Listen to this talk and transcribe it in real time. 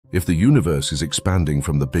If the universe is expanding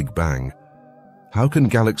from the Big Bang, how can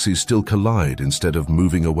galaxies still collide instead of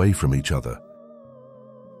moving away from each other?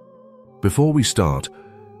 Before we start,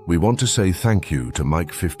 we want to say thank you to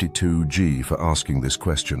Mike52G for asking this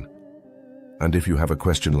question. And if you have a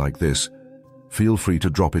question like this, feel free to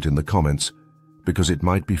drop it in the comments, because it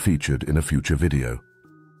might be featured in a future video.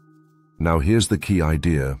 Now here's the key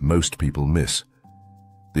idea most people miss.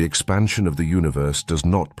 The expansion of the universe does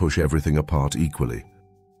not push everything apart equally.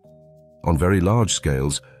 On very large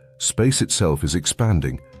scales, space itself is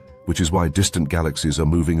expanding, which is why distant galaxies are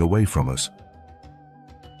moving away from us.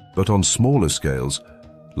 But on smaller scales,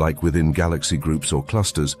 like within galaxy groups or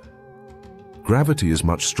clusters, gravity is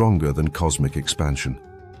much stronger than cosmic expansion.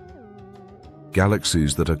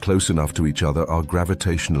 Galaxies that are close enough to each other are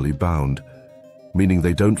gravitationally bound, meaning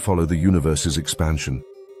they don't follow the universe's expansion.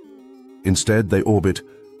 Instead, they orbit,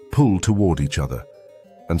 pull toward each other,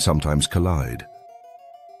 and sometimes collide.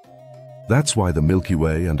 That's why the Milky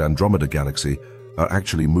Way and Andromeda galaxy are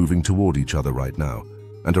actually moving toward each other right now,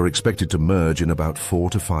 and are expected to merge in about 4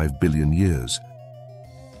 to 5 billion years.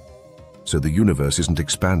 So the universe isn't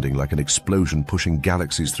expanding like an explosion pushing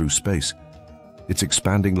galaxies through space. It's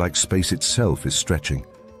expanding like space itself is stretching,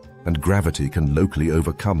 and gravity can locally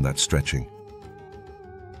overcome that stretching.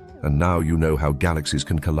 And now you know how galaxies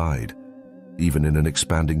can collide, even in an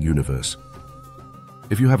expanding universe.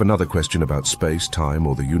 If you have another question about space, time,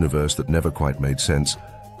 or the universe that never quite made sense,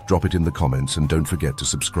 drop it in the comments and don't forget to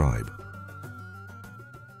subscribe.